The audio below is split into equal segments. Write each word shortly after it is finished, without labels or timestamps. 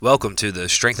Welcome to the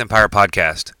Strength Empire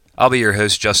Podcast. I'll be your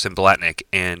host, Justin Blatnick,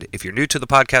 and if you're new to the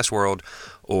podcast world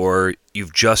or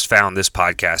you've just found this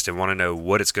podcast and want to know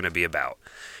what it's going to be about,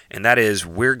 and that is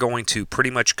we're going to pretty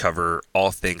much cover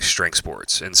all things strength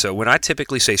sports. And so when I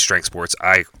typically say strength sports,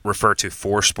 I refer to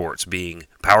four sports being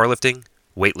powerlifting,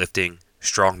 weightlifting,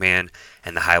 strongman,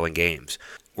 and the Highland Games.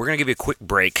 We're going to give you a quick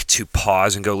break to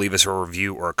pause and go leave us a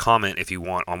review or a comment if you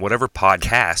want on whatever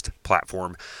podcast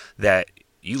platform that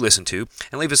you listen to,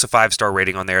 and leave us a 5-star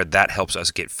rating on there. That helps us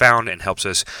get found and helps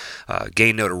us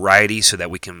gain notoriety so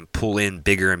that we can pull in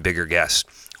bigger and bigger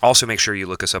guests. Also, make sure you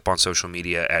look us up on social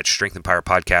media at Strength Empire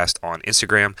Podcast on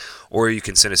Instagram, or you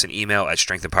can send us an email at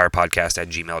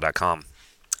strengthempirepodcast@gmail.com.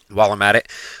 While I'm at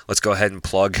it, let's go ahead and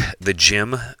plug the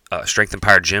gym, Strength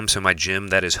Empire Gym. So my gym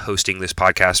that is hosting this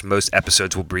podcast, most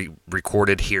episodes will be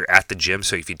recorded here at the gym.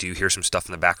 So if you do hear some stuff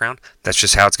in the background, that's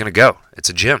just how it's going to go. It's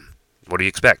a gym. What do you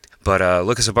expect? But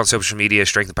look us up on social media,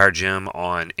 Strength Empire Gym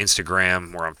on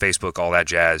Instagram, we're on Facebook, all that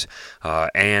jazz,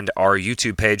 and our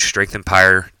YouTube page, Strength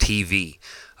Empire TV.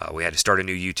 We had to start a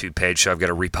new YouTube page, so I've got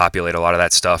to repopulate a lot of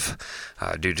that stuff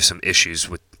due to some issues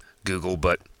with Google,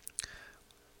 but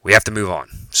we have to move on.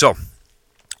 So,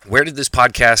 where did this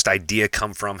podcast idea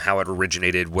come from? How it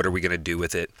originated? What are we going to do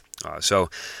with it? So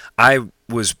I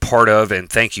was part of, and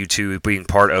thank you to being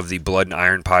part of the Blood and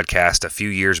Iron podcast a few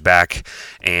years back,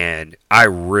 and I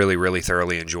really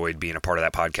thoroughly enjoyed being a part of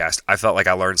that podcast. I felt like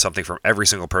I learned something from every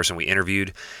single person we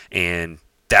interviewed, and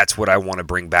that's what I want to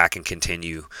bring back and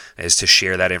continue, is to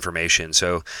share that information.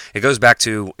 So it goes back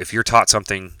to, if you're taught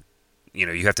something,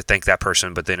 you have to thank that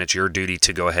person, but then it's your duty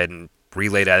to go ahead and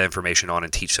relay that information on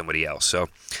and teach somebody else. So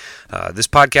this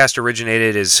podcast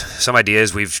originated as some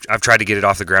ideas. I've tried to get it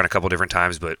off the ground a couple different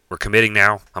times, but we're committing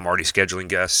now. I'm already scheduling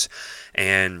guests.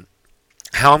 And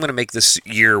how I'm going to make this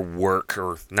year work,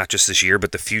 or not just this year,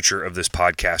 but the future of this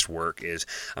podcast work, is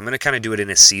I'm going to kind of do it in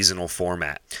a seasonal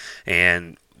format.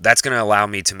 And that's going to allow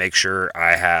me to make sure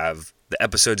I have the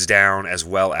episodes down, as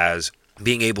well as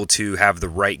being able to have the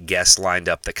right guests lined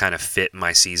up that kind of fit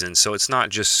my season. So it's not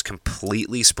just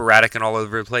completely sporadic and all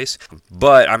over the place.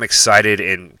 But I'm excited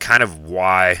in kind of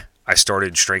why I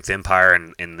started Strength Empire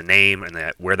and the name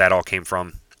and where that all came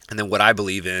from. And then what I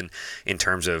believe in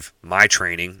terms of my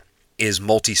training is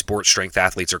multi-sport strength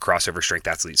athletes or crossover strength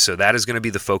athletes. So that is going to be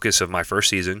the focus of my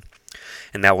first season.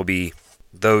 And that will be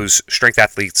those strength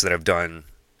athletes that have done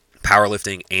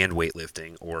powerlifting and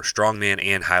weightlifting, or strongman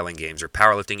and Highland Games, or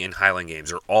powerlifting and Highland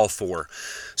Games, or all four.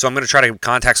 So I'm going to try to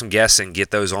contact some guests and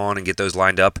get those on and get those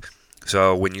lined up.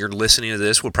 So when you're listening to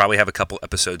this, we'll probably have a couple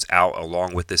episodes out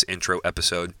along with this intro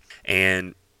episode.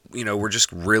 And we're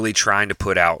just really trying to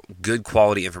put out good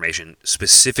quality information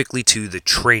specifically to the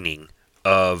training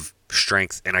of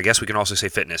strength, and I guess we can also say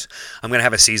fitness. I'm going to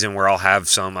have a season where I'll have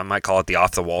some, I might call it the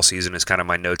off-the-wall season, is kind of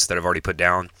my notes that I've already put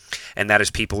down. And that is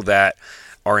people that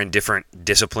are in different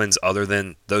disciplines other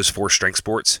than those four strength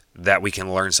sports that we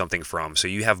can learn something from. So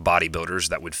you have bodybuilders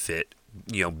that would fit,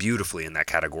 beautifully in that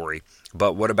category.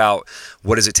 But what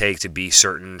does it take to be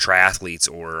certain triathletes,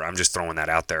 or I'm just throwing that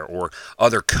out there, or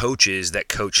other coaches that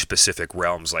coach specific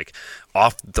realms, like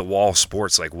off the wall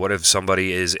sports? Like, what if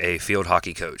somebody is a field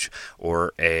hockey coach,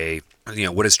 or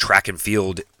what is track and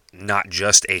field, not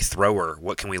just a thrower?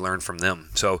 What can we learn from them?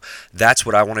 So that's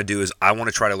what I want to do, is I want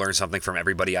to try to learn something from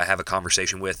everybody I have a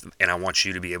conversation with, and I want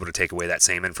you to be able to take away that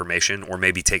same information, or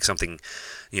maybe take something,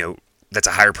 that's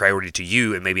a higher priority to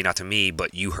you and maybe not to me,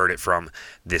 but you heard it from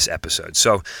this episode.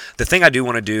 So the thing I do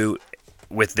want to do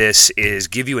with this is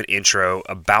give you an intro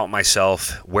about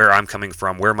myself, where I'm coming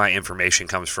from, where my information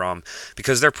comes from,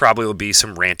 because there probably will be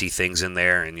some ranty things in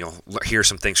there, and you'll hear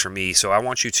some things from me. So I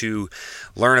want you to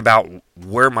learn about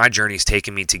where my journey's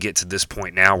taken me to get to this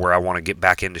point now, where I want to get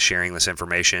back into sharing this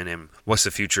information, and what's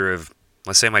the future of,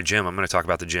 let's say, my gym. I'm going to talk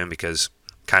about the gym because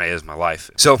it kind of is my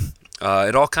life. So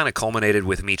it all kind of culminated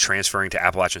with me transferring to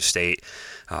Appalachian State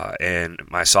in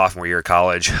my sophomore year of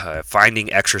college,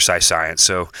 finding exercise science.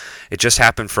 So it just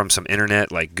happened from some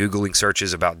internet, like Googling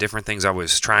searches about different things I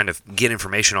was trying to get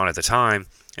information on at the time,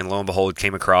 and lo and behold,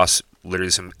 came across literally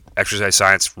some exercise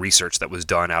science research that was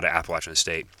done out at Appalachian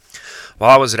State. While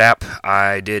I was at App,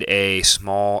 I did a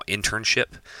small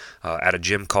internship at a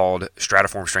gym called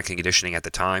Stratiform Strength and Conditioning at the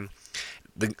time.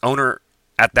 The owner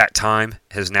at that time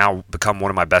has now become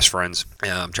one of my best friends,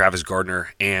 Travis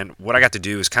Gardner. And what I got to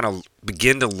do is kind of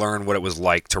begin to learn what it was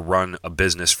like to run a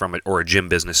business or a gym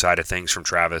business side of things from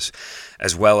Travis,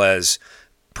 as well as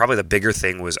probably the bigger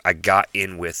thing was I got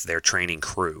in with their training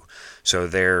crew. So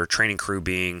their training crew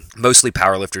being mostly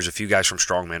powerlifters, a few guys from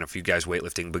strongman, a few guys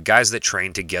weightlifting, but guys that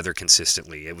train together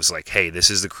consistently. It was like, hey, this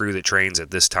is the crew that trains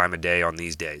at this time of day on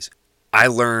these days. I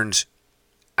learned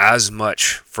as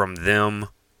much from them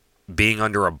being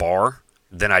under a bar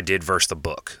than I did versus the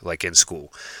book, like in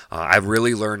school. I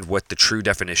really learned what the true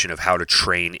definition of how to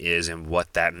train is and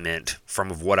what that meant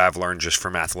from what I've learned just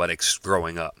from athletics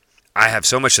growing up. I have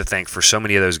so much to thank for so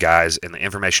many of those guys and the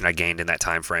information I gained in that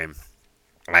time frame.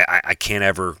 I can't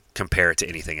ever compare it to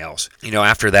anything else.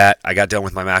 After that, I got done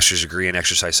with my master's degree in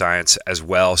exercise science as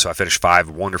well, so I finished 5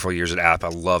 wonderful years at App. I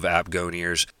love App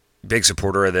Go-Neers. Big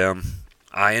supporter of them.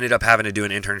 I ended up having to do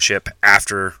an internship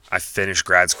after I finished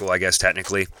grad school, I guess,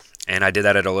 technically, and I did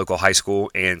that at a local high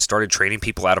school and started training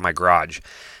people out of my garage.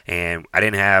 And I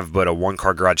didn't have but a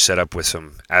one-car garage set up with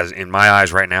some, as in my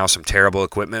eyes right now, some terrible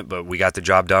equipment, but we got the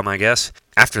job done, I guess.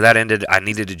 After that ended, I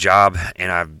needed a job,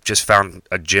 and I just found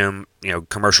a gym,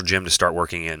 commercial gym to start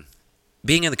working in.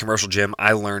 Being in the commercial gym,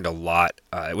 I learned a lot.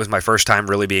 It was my first time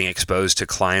really being exposed to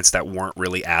clients that weren't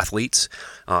really athletes.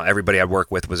 Everybody I'd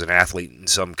work with was an athlete in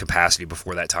some capacity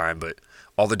before that time, but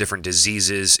all the different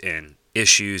diseases and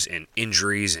issues and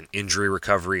injuries and injury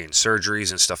recovery and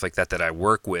surgeries and stuff like that I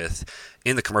work with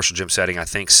in the commercial gym setting, I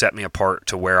think set me apart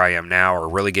to where I am now, or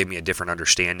really gave me a different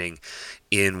understanding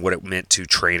in what it meant to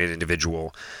train an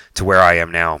individual to where I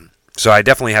am now. So I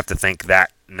definitely have to thank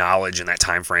that knowledge and that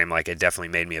time frame. Like, it definitely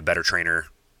made me a better trainer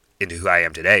into who I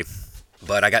am today.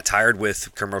 But I got tired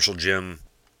with commercial gym,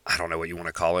 I don't know what you want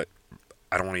to call it.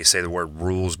 I don't want to say the word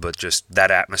rules, but just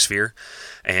that atmosphere.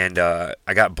 And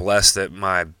I got blessed that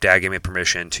my dad gave me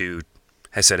permission to,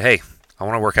 I said, hey, I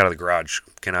want to work out of the garage.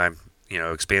 Can I,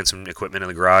 expand some equipment in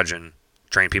the garage and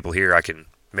train people here? I can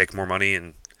make more money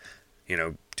and,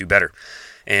 do better.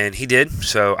 And he did.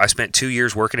 So I spent 2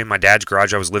 years working in my dad's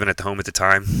garage. I was living at the home at the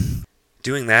time.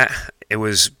 Doing that,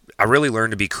 I really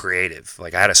learned to be creative.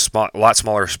 Like, I had a lot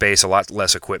smaller space, a lot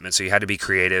less equipment, so you had to be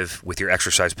creative with your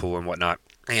exercise pool and whatnot.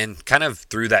 And kind of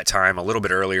through that time, a little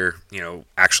bit earlier,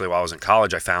 actually while I was in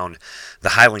college, I found the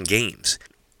Highland Games.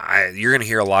 You're going to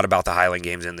hear a lot about the Highland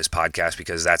Games in this podcast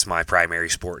because that's my primary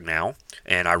sport now,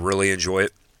 and I really enjoy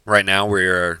it. Right now,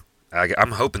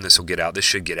 I'm hoping this will get out. This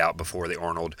should get out before the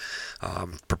Arnold.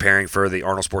 Preparing for the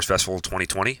Arnold Sports Festival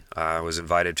 2020. I was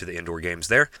invited to the indoor games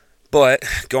there. But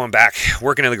going back,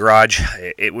 working in the garage,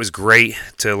 it was great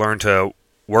to learn to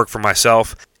work for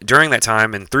myself. During that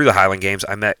time and through the Highland Games,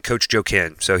 I met Coach Joe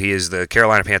Ken. So he is the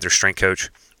Carolina Panthers strength coach.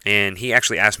 And he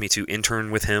actually asked me to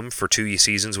intern with him for 2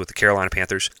 seasons with the Carolina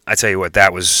Panthers. I tell you what,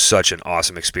 that was such an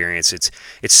awesome experience. It's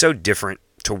so different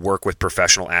to work with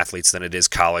professional athletes than it is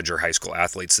college or high school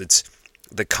athletes. It's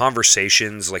the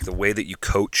conversations, like the way that you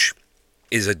coach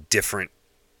is a different,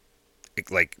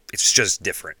 like, it's just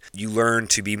different. You learn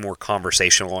to be more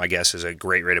conversational, I guess is a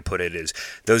great way to put it. Is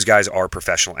those guys are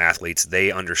professional athletes.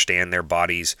 They understand their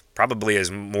bodies probably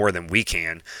as more than we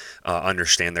can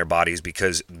understand their bodies,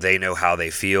 because they know how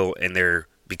they feel, and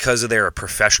because they're a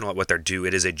professional at what they do,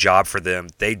 it is a job for them.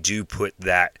 They do put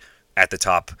that at the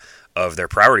top of their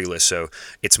priority list. So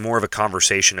it's more of a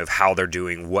conversation of how they're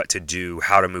doing, what to do,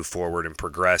 how to move forward and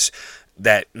progress,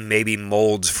 that maybe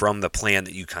molds from the plan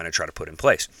that you kind of try to put in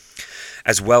place.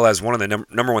 As well as one of the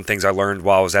number one things I learned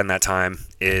while I was in that time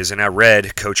is, and I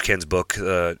read Coach Ken's book,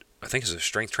 I think it's a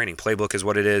strength training playbook is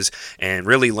what it is, and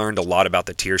really learned a lot about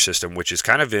the tier system, which is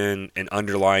kind of in an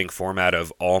underlying format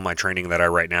of all my training that I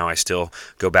write now. I still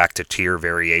go back to tier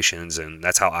variations, and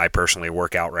that's how I personally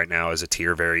work out right now, is a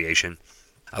tier variation.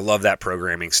 I love that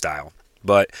programming style.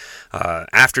 But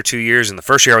after 2 years, and the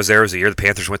first year I was there was the year the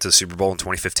Panthers went to the Super Bowl in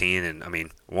 2015, and I mean,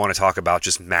 want to talk about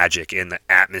just magic, and the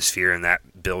atmosphere in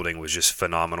that building was just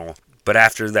phenomenal. But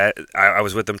after that, I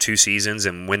was with them 2 seasons,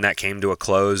 and when that came to a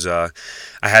close, I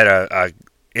had a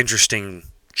interesting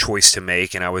choice to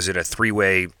make, and I was at a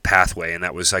 3-way pathway, and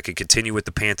that was I could continue with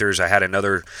the Panthers. I had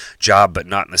another job, but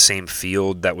not in the same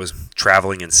field, that was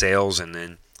traveling in sales, and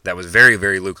then that was very,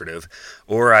 very lucrative.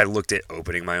 Or I looked at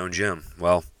opening my own gym.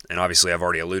 Well, and obviously I've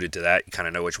already alluded to that. You kind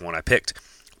of know which one I picked.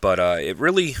 But it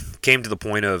really came to the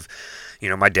point of,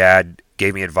 my dad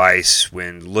gave me advice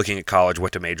when looking at college,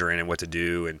 what to major in and what to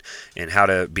do and how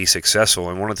to be successful.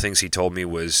 And one of the things he told me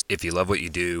was, if you love what you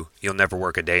do, you'll never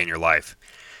work a day in your life.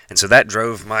 And so that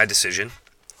drove my decision.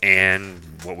 And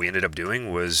what we ended up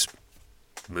doing was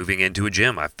moving into a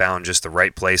gym. I found just the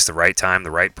right place, the right time,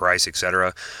 the right price,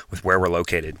 etc., with where we're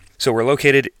located. So we're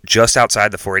located just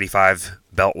outside the 485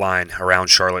 belt line around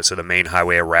Charlotte, so the main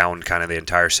highway around kind of the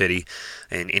entire city,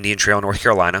 in Indian Trail, North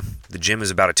Carolina. The gym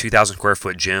is about a 2,000 square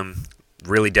foot gym,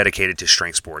 really dedicated to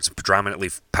strength sports, predominantly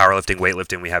powerlifting,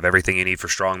 weightlifting. We have everything you need for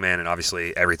strongman and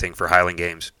obviously everything for Highland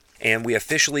Games. And we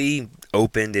officially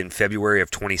opened in February of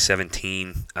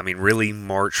 2017. I mean, really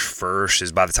March 1st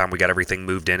is by the time we got everything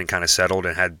moved in and kind of settled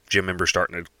and had gym members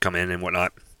starting to come in and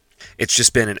whatnot. It's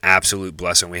just been an absolute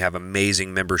blessing. We have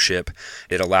amazing membership.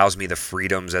 It allows me the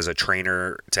freedoms as a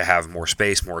trainer to have more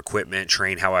space, more equipment,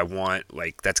 train how I want.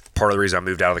 Like, that's part of the reason I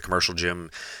moved out of the commercial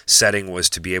gym setting, was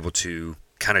to be able to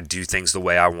kind of do things the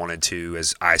way I wanted to,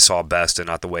 as I saw best, and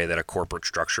not the way that a corporate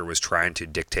structure was trying to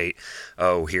dictate,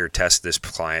 oh, here, test this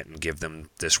client and give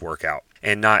them this workout,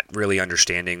 and not really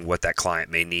understanding what that client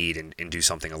may need, and do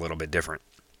something a little bit different.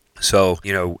 So,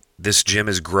 this gym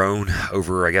has grown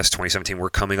over, I guess, 2017.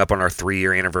 We're coming up on our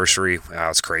 3-year anniversary. Wow,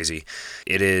 it's crazy.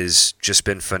 It has just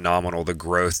been phenomenal, the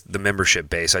growth, the membership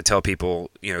base. I tell people,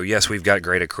 yes, we've got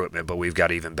great equipment, but we've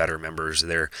got even better members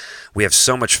there. We have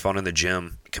so much fun in the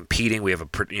gym competing. We have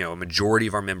a majority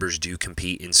of our members do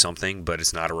compete in something, but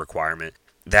it's not a requirement.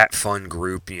 That fun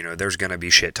group, there's going to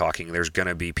be shit talking. There's going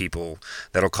to be people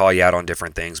that'll call you out on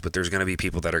different things, but there's going to be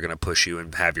people that are going to push you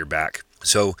and have your back.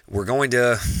 So we're going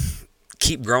to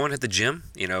keep growing at the gym.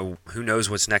 Who knows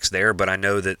what's next there, but I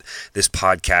know that this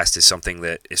podcast is something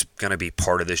that is going to be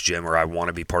part of this gym, or I want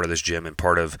to be part of this gym and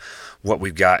part of what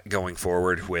we've got going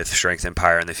forward with Strength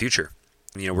Empire in the future.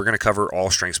 We're going to cover all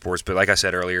strength sports, but like I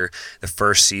said earlier, the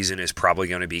first season is probably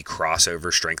going to be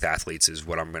crossover strength athletes is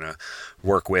what I'm going to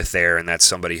work with there, and that's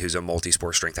somebody who's a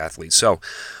multi-sport strength athlete. So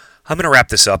I'm going to wrap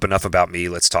this up. Enough about me.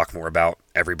 Let's talk more about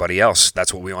everybody else.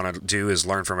 That's what we want to do, is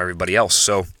learn from everybody else.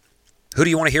 So who do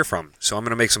you want to hear from? So I'm going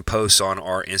to make some posts on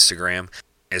our Instagram,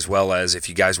 as well as if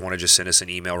you guys want to just send us an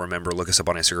email, remember, look us up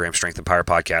on Instagram, Strength Empire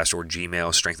Podcast, or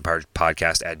Gmail,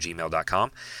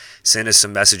 strengthempirepodcast@gmail.com. Send us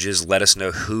some messages. Let us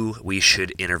know who we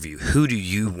should interview. Who do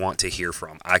you want to hear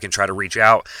from? I can try to reach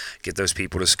out, get those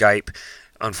people to Skype.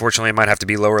 Unfortunately, it might have to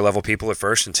be lower level people at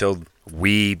first until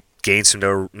we gain some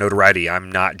notoriety.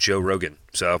 I'm not Joe Rogan,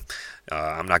 so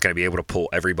I'm not going to be able to pull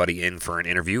everybody in for an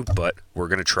interview, but we're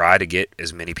going to try to get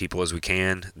as many people as we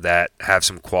can that have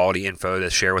some quality info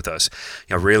to share with us.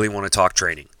 I really want to talk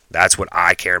training. That's what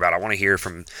I care about. I want to hear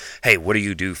from, hey, what do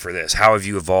you do for this? How have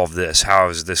you evolved this? How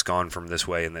has this gone from this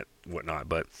way and that whatnot?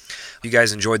 But if you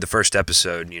guys enjoyed the first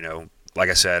episode, like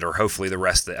I said, or hopefully the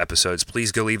rest of the episodes,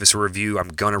 please go leave us a review. I'm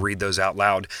going to read those out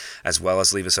loud, as well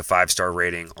as leave us a 5-star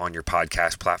rating on your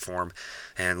podcast platform.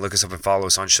 And look us up and follow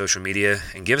us on social media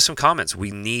and give us some comments.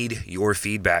 We need your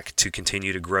feedback to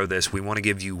continue to grow this. We want to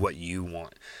give you what you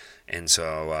want. And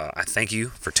so I thank you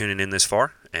for tuning in this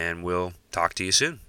far, and we'll talk to you soon.